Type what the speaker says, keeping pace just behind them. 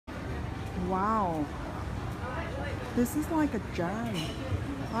Wow, this is like a gem.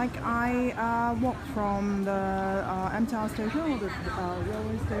 Like I walked from the MTR station or the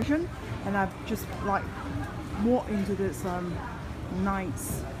railway station, and I've just like walked into this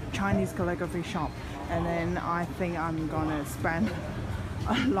nice Chinese calligraphy shop, and then I think I'm gonna spend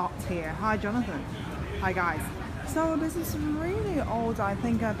a lot here. Hi Jonathan. Hi guys. So this is really old. I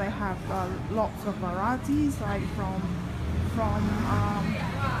think they have lots of varieties, like from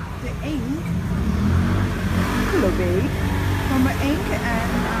the ink. Hello, babe. From the ink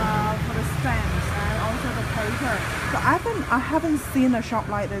and for the stamps and also the paper. So I haven't seen a shop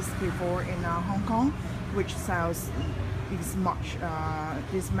like this before in Hong Kong, which sells these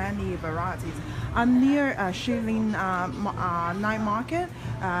many varieties. I'm near Shilin night market.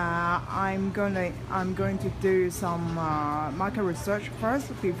 I'm going to do some market research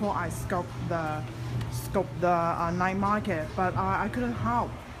first before I scope the night market. But I couldn't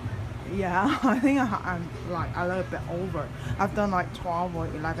help. Yeah, I think I'm like a little bit over. I've done like 12 or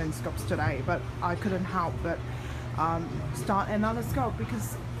 11 scopes today, but I couldn't help but start another scope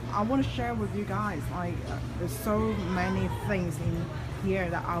because I want to share with you guys. Like there's so many things in here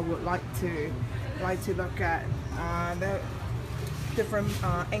that I would like to look at. The different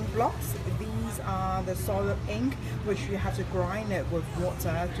ink blocks. These are the solid ink, which you have to grind it with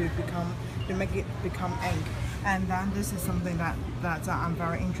water to make it become ink. And then this is something that I'm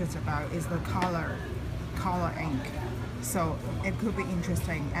very interested about is the color ink. So it could be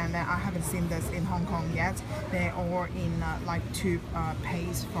interesting, and I haven't seen this in Hong Kong yet. They're all in like tube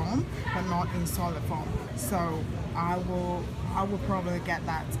paste form, but not in solid form. So I will probably get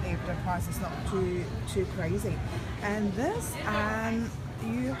that if the price is not too crazy. And this, and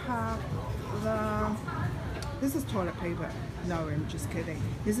you have this is toilet paper. No, I'm just kidding.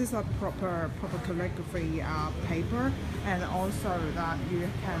 This is a proper calligraphy paper, and also that you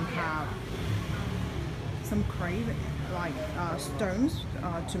can have some craving like stones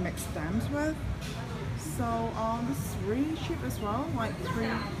to make stamps with. So this is really cheap as well. Like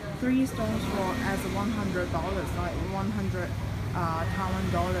three stones for as $100. Like 100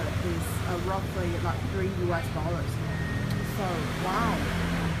 Taiwan dollar is roughly like $3 US. So wow.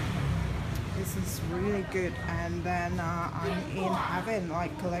 This is really good. And then I'm in heaven,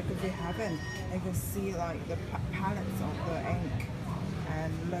 like calligraphy heaven. You can see like the palettes of the ink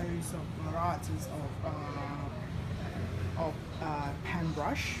and loads of varieties of pen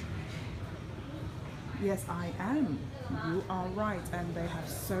brush. Yes, I am. You are right. And they have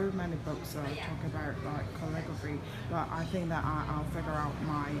so many books talk about like calligraphy. But I think that I'll figure out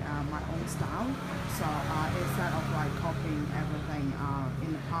my own style. So instead of like copying everything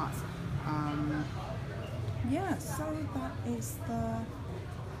in the past. Yeah, so that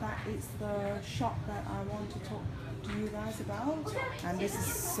is the shop that I want to talk to you guys about, and this is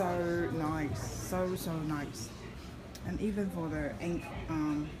so nice, so nice. And even for the ink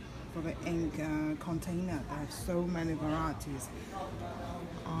container, they have so many varieties.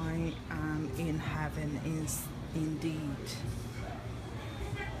 I am in heaven, is indeed.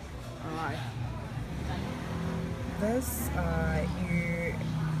 Alright, this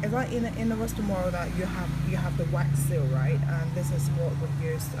it's like in the Western world that you have the wax seal, right? And this is what we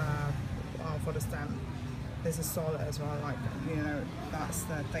use for the stamp. This is solid as well, like, you know, that's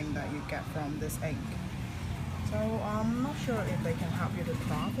the thing that you get from this ink. So I'm not sure if they can help you to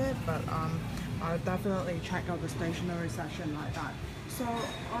craft it, but I'll definitely check out the stationery section like that. So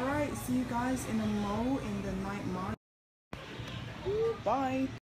alright, see you guys in the mall in the night market. Bye.